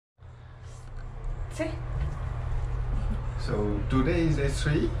See? So today is day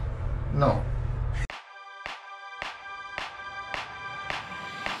 3? No.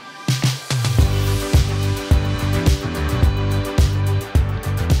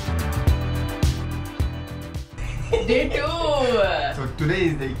 Day 2! So today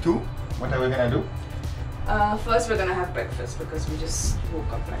is day 2. What are we gonna do? First we're gonna have breakfast because we just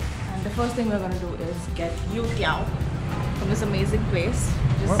woke up, right? And the first thing we're gonna do is get youtiao from this amazing place.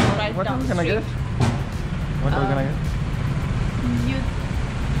 Just right what down are we the gonna street. get? What are we gonna get?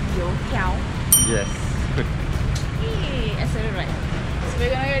 Youtiao. Yes, good. Yay, I said it right. So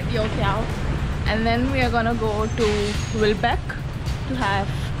we're gonna get youtiao, and then we are gonna go to Wilbeck to have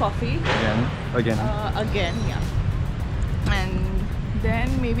coffee. Again. Again, yeah. And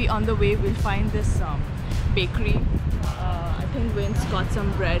then maybe on the way we'll find this bakery. I think Vince got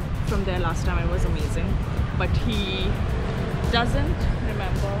some bread from there last time. It was amazing, but he doesn't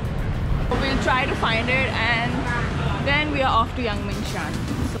remember. We'll try to find it, and then we are off to Yangmingshan.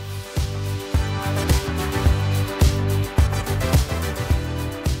 So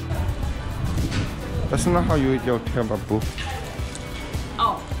That's not how you eat your babu.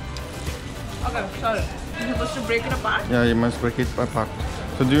 oh, okay, sorry. You're supposed to break it apart? Yeah, you must break it apart.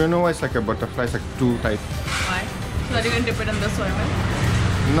 So do you know it's like a butterfly? It's like 2 types. Why? So that you can dip it in the soy milk?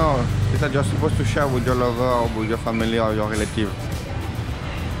 No, it's like you're supposed to share with your lover or with your family or your relative.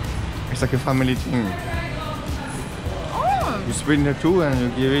 It's like a family thing. Oh! You split the 2 and you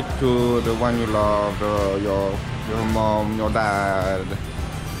give it to the one you love, your mom, your dad.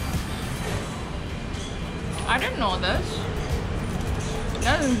 I didn't know this.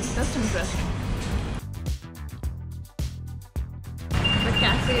 That's interesting. The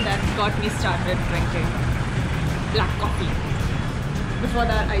cafe that got me started drinking black coffee. Before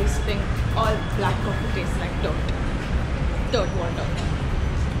that, I used to think all black coffee tastes like dirt. Dirt water.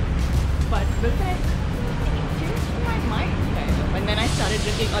 But with it changed my mind kind of. And then I started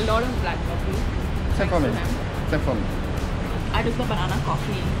drinking a lot of black coffee. Same for me. Thanks to him. Same for me. I took the banana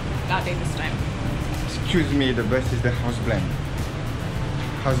coffee latte this time. Excuse me, the best is the house blend.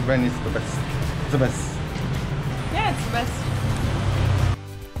 House blend is the best. The best. Yeah, it's the best.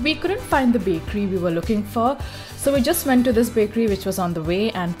 We couldn't find the bakery we were looking for, so we just went to this bakery which was on the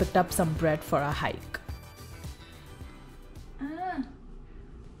way and picked up some bread for our hike.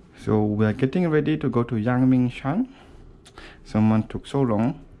 So we are getting ready to go to Yangmingshan. Someone took so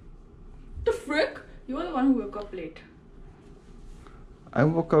long. The frick? You were the one who woke up late. I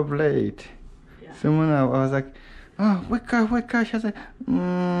woke up late. Yeah. Someone, I was like, oh, wake up, wake up. She was like,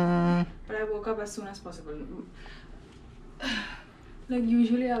 But I woke up as soon as possible. Like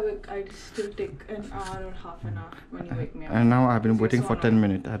usually I still take an hour or half an hour when you wake me up. And now I've been waiting for 10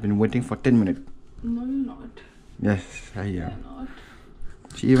 minutes. I've been waiting for 10 minutes. No, you're not. Yes, I am. You're not.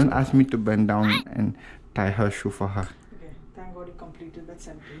 She even asked me to bend down and tie her shoe for her. Okay, thank God you completed that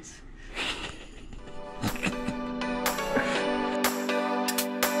sentence.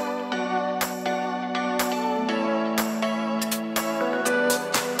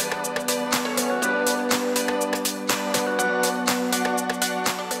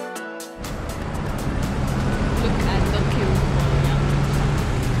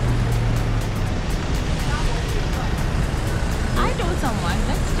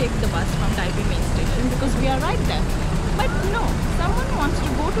 Take the bus from Taipei main station because we are right there. But no, someone wants to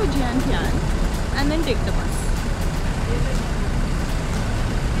go to Jiantian and then take the bus.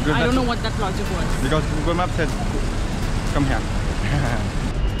 I don't know what that logic was. Because Google Maps said, come here.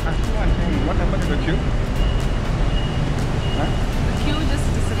 What happened to the queue? Huh? The queue just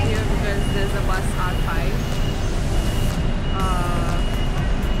disappeared because there's a bus R5.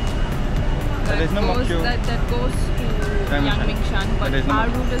 There's no more queue. That goes to Yangmingshan, but our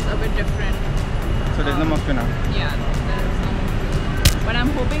route is a bit different. So there's no more queue now? Yeah, there is no more queue. But I'm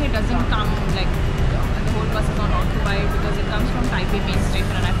hoping it doesn't come like the whole bus is not occupied because it comes from Taipei main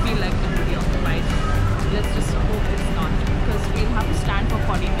station and I feel like it will be occupied. Let's just hope it's not because we'll have to stand for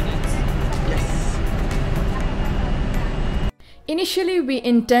 40 minutes. Yes. Initially, we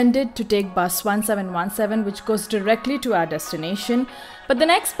intended to take bus 1717, which goes directly to our destination, but the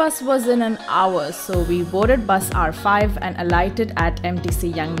next bus was in an hour, so we boarded bus R5 and alighted at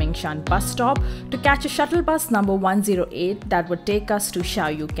MTC Yangmingshan bus stop to catch a shuttle bus number 108 that would take us to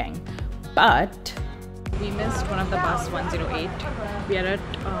Xiaoyukeng. But we missed one of the bus 108. We are at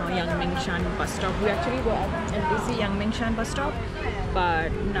Yangmingshan bus stop. We actually were at MTC Yangmingshan bus stop,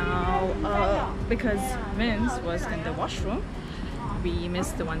 but now because Vince was in the washroom, we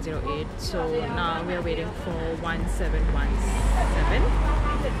missed the 108, so now we are waiting for 1717.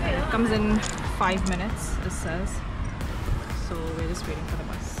 It comes in 5 minutes, it says. So we're just waiting for the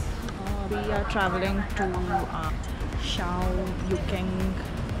bus. we are traveling to Xiao Yukeng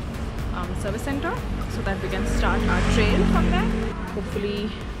service center so that we can start our trail from there. Hopefully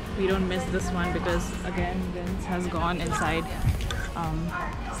we don't miss this one because again Vince has gone inside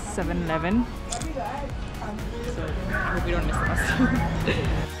 7-Eleven, so I hope we don't miss the bus.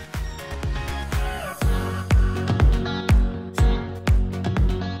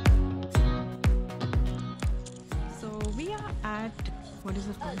 What is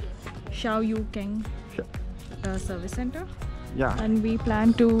it called? Xiao Yukeng service center. Yeah. And we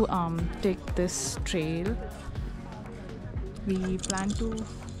plan to take this trail. We plan to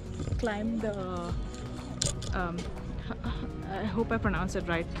climb the I hope I pronounce it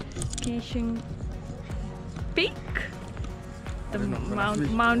right, Qixing peak, the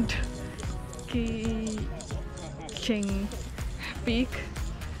Mount Qixing peak.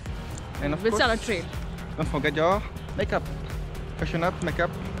 And of we'll course, start a trail. don't forget your makeup. Fashion up,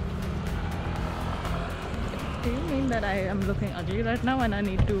 makeup. Do you mean that I am looking ugly right now and I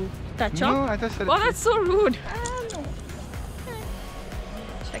need to touch up? No, I just said Oh, it. that's so rude. No.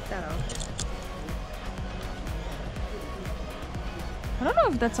 Check that out. I don't know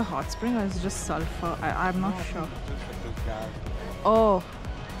if that's a hot spring or it's just sulfur. I'm not sure. Oh,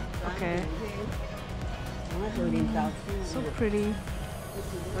 okay. So pretty.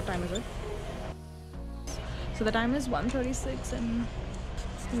 What time is it? So the time is 1:36 and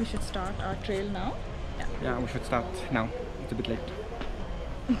we should start our trail now. Yeah, we should start now. It's a bit late.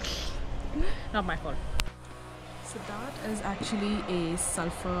 Not my fault. So that is actually a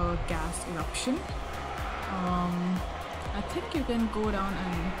sulfur gas eruption. I think you can go down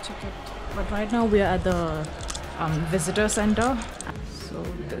and check it. But right now we are at the visitor center. So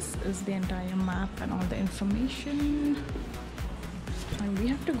this is the entire map and all the information. And we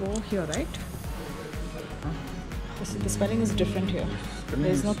have to go here, right? The spelling is different here.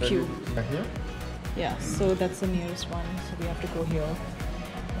 There's no Q. Back here? Yeah, so that's the nearest one. So we have to go here.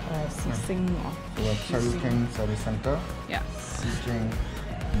 Qixing or Xiao Yukeng Service Center. yeah. Qixing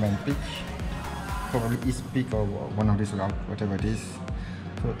Main Peak. Probably East Peak or one of these routes, whatever it is.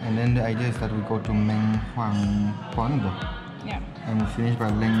 So, and then the idea is that we go to Menghuan Pond Yeah. and we finish by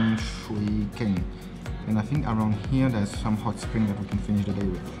Leng Shui Keng. And I think around here there's some hot spring that we can finish the day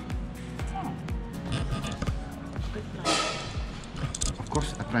with. Of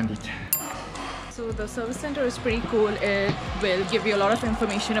course, I planned it. So the service center is pretty cool. It will give you a lot of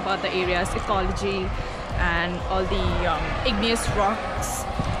information about the area's ecology and all the igneous rocks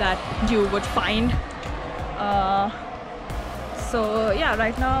that you would find. So yeah,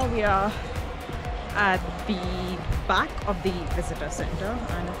 right now we are at the back of the visitor center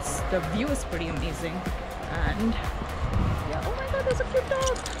and the view is pretty amazing. And yeah, oh my god, there's a cute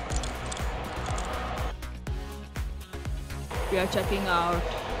dog! We are checking out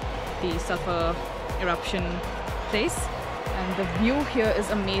the sulfur eruption place and the view here is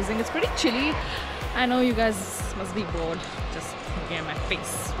amazing. It's pretty chilly. I know you guys must be bored just looking at my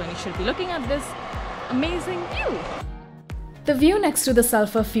face when you should be looking at this amazing view. The view next to the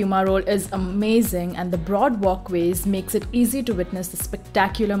sulfur fumarole is amazing and the broad walkways makes it easy to witness the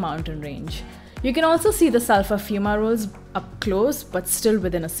spectacular mountain range. You can also see the sulfur fumaroles up close but still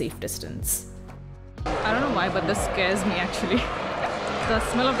within a safe distance. I don't know why, but this scares me actually. The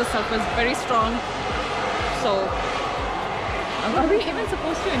smell of the sulfur is very strong. So, are we even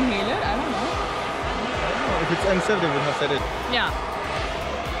supposed to inhale it? I don't know. If it's unsafe, they would have said it. Yeah.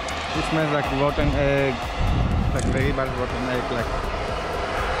 It smells like rotten egg, like very bad rotten egg, like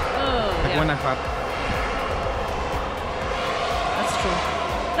Yeah. when I fart. That's true.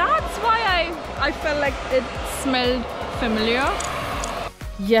 That's why I felt like it smelled familiar.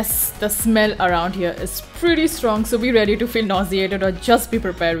 Yes, the smell around here is pretty strong, so be ready to feel nauseated or just be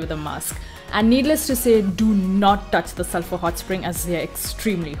prepared with a mask. And needless to say, do not touch the sulfur hot spring as they are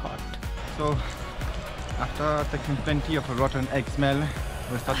extremely hot. So, after taking plenty of a rotten egg smell,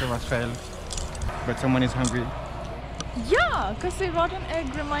 we started our trail, but someone is hungry. Yeah, because the rotten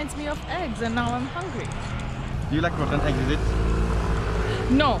egg reminds me of eggs and now I'm hungry. Do you like rotten eggs, is it?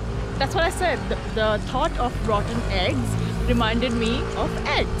 No, that's what I said. The thought of rotten eggs reminded me of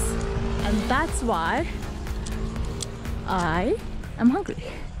eggs. And that's why I am hungry.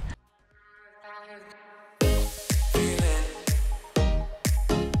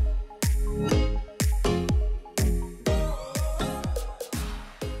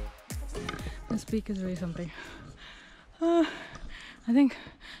 This peak is really something. I think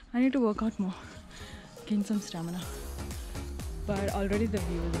I need to work out more, gain some stamina. But already the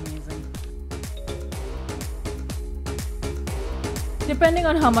view is amazing. Depending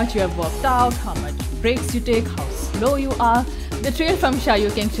on how much you have worked out, how much breaks you take, how slow you are, The trail from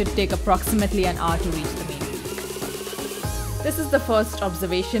Shayuking should take approximately an hour to reach the main peak. This is the first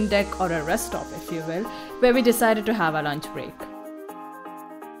observation deck, or a rest stop if you will, where we decided to have a lunch break.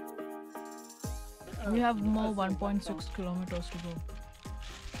 We have more 1.6 kilometers to go.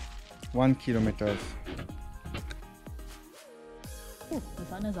 1 kilometer. Oh, the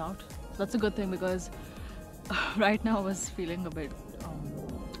sun is out. That's a good thing because right now I was feeling a bit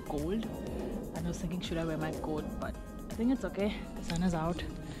cold and I was thinking, should I wear my coat? But I think it's okay. The sun is out.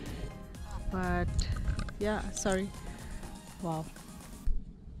 But yeah, sorry. Wow.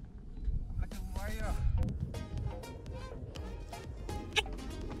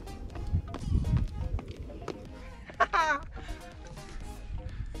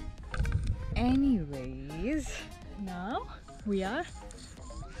 Anyways, now we are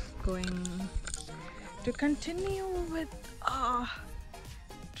going to continue with our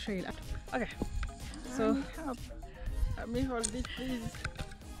trail. Okay, so Let me hold it, please.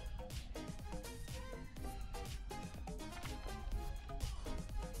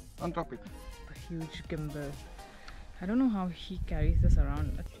 Untop it. a huge gimbal. I don't know how he carries this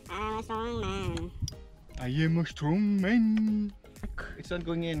around. I'm a strong man. I am a strong man. It's not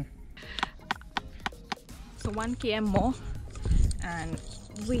going in. So 1 km more and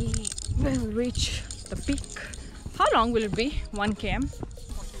we will reach the peak. How long will it be? 1 km?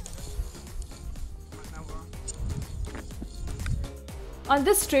 On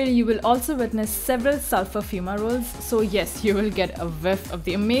this trail, you will also witness several sulfur fumaroles, so yes, you will get a whiff of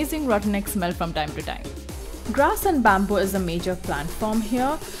the amazing rotten smell from time to time. Grass and bamboo is a major plant form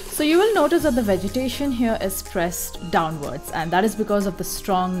here, so you will notice that the vegetation here is pressed downwards, and that is because of the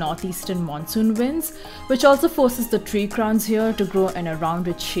strong northeastern monsoon winds, which also forces the tree crowns here to grow in a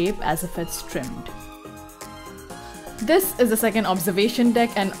rounded shape as if it's trimmed. This is the second observation deck,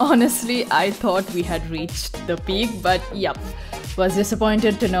 and honestly, I thought we had reached the peak, but yup, was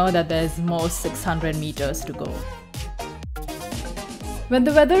disappointed to know that there's more 600 meters to go. When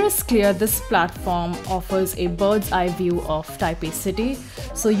the weather is clear, this platform offers a bird's eye view of Taipei city,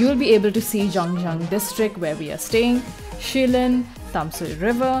 so you'll be able to see Zhongshan district where we are staying, Shilin, Tamsui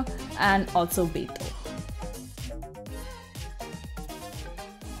River, and also Beitou.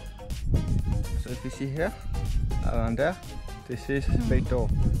 So if you see here, around there, this is Beitou.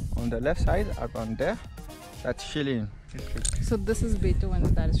 On the left side, around there, that's Shilin. So this is Beitou and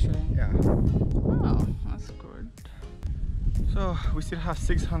that is Shilin. Yeah. Oh, that's good. So we still have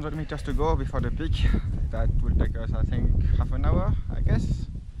 600 meters to go before the peak. That will take us, I think, half an hour, I guess.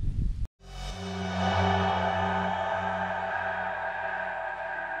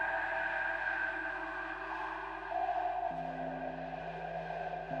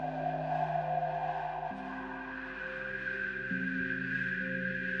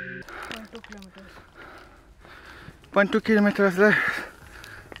 Kilometers. 0.2 kilometers left.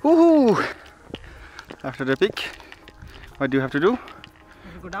 Woohoo! After the peak, what do you have to do?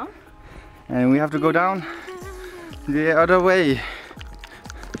 Go down? And we have to go down the other way.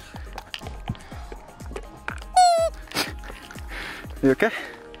 You okay?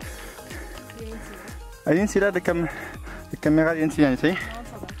 I didn't see that. The camera didn't see anything.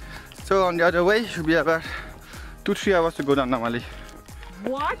 So on the other way, it should be about 2-3 hours to go down normally.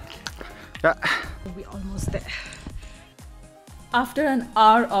 What? Yeah. We're almost there. After an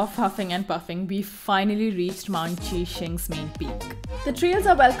hour of huffing and puffing, we finally reached Mount Qixing's main peak. The trails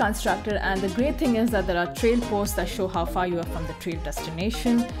are well constructed, and the great thing is that there are trail posts that show how far you are from the trail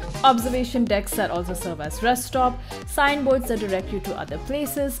destination, observation decks that also serve as rest stop, signboards that direct you to other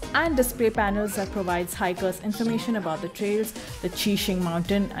places, and display panels that provides hikers information about the trails, the Qixing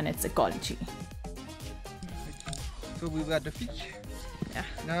mountain and its ecology. So we were at the peak. Yeah.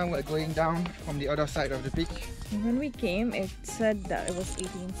 Now we're going down from the other side of the peak. When we came, it said that it was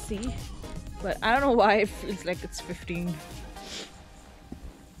 18C, but I don't know why it feels like it's 15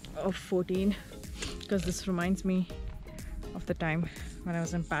 or 14, because this reminds me of the time when I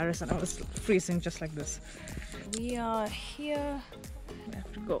was in Paris and I was freezing just like this. We are here. We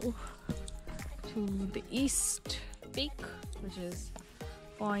have to go to the east peak, which is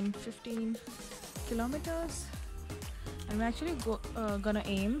 0.15 kilometers, and we're actually gonna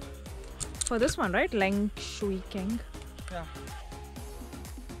aim for this one, right? Leng Shui Keng. Yeah.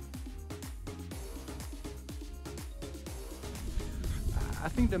 I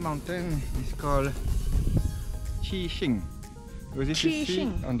think the mountain is called Qixing. Because if you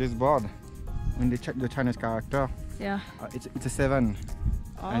see on this board, in the Chinese character, Yeah. it's a 7.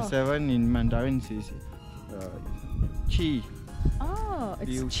 And 7 in Mandarin is Qi. Oh, it's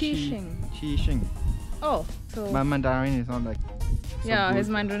Liu Qixing. Qixing. Oh, so But Mandarin is not like Yeah, good. his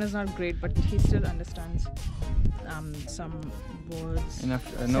Mandarin is not great, but he still understands some words, And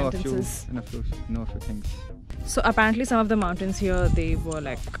I know a few things. So apparently some of the mountains here, they were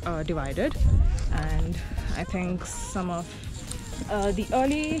like divided, and I think some of the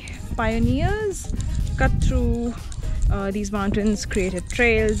early pioneers cut through these mountains, created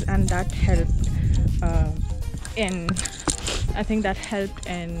trails, and that helped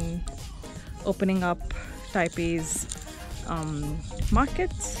in opening up Taipei's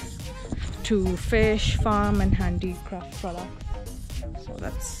markets to fish, farm, and handicraft products. So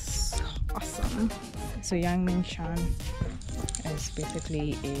that's awesome. So Yangmingshan is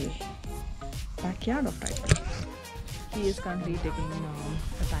basically a backyard of Taipei. He is currently taking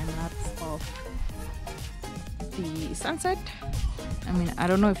a time lapse of the sunset. I mean, I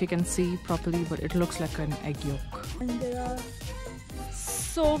don't know if you can see properly, but it looks like an egg yolk. And there are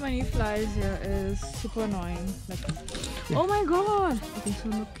so many flies here. It is super annoying. Like, oh my god! Okay, so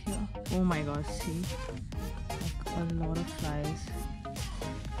look here. Oh my god, see? Like a lot of flies.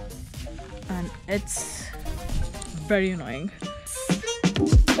 And it's very annoying.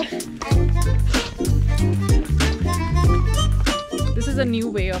 This is a new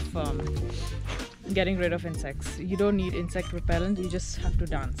way of getting rid of insects. You don't need insect repellent, you just have to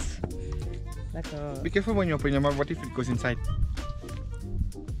dance. Like a... Be careful when you open your mouth, what if it goes inside?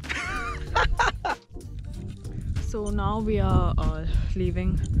 So now we are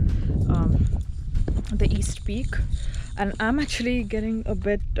leaving the East Peak, and I'm actually getting a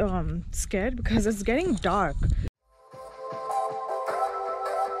bit scared because it's getting dark.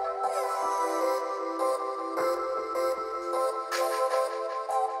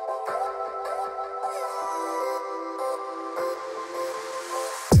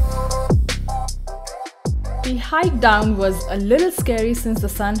 The hike down was a little scary since the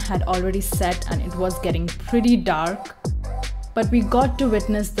sun had already set and it was getting pretty dark. But we got to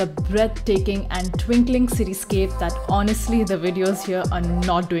witness the breathtaking and twinkling cityscape that honestly the videos here are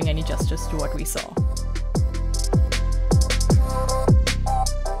not doing any justice to what we saw.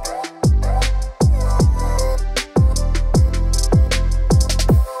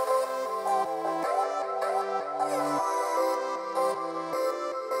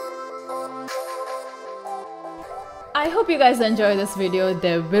 I hope you guys enjoy this video.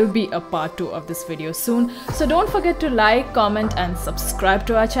 There will be a part 2 of this video soon. So don't forget to like, comment and subscribe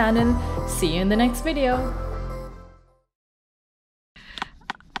to our channel. See you in the next video.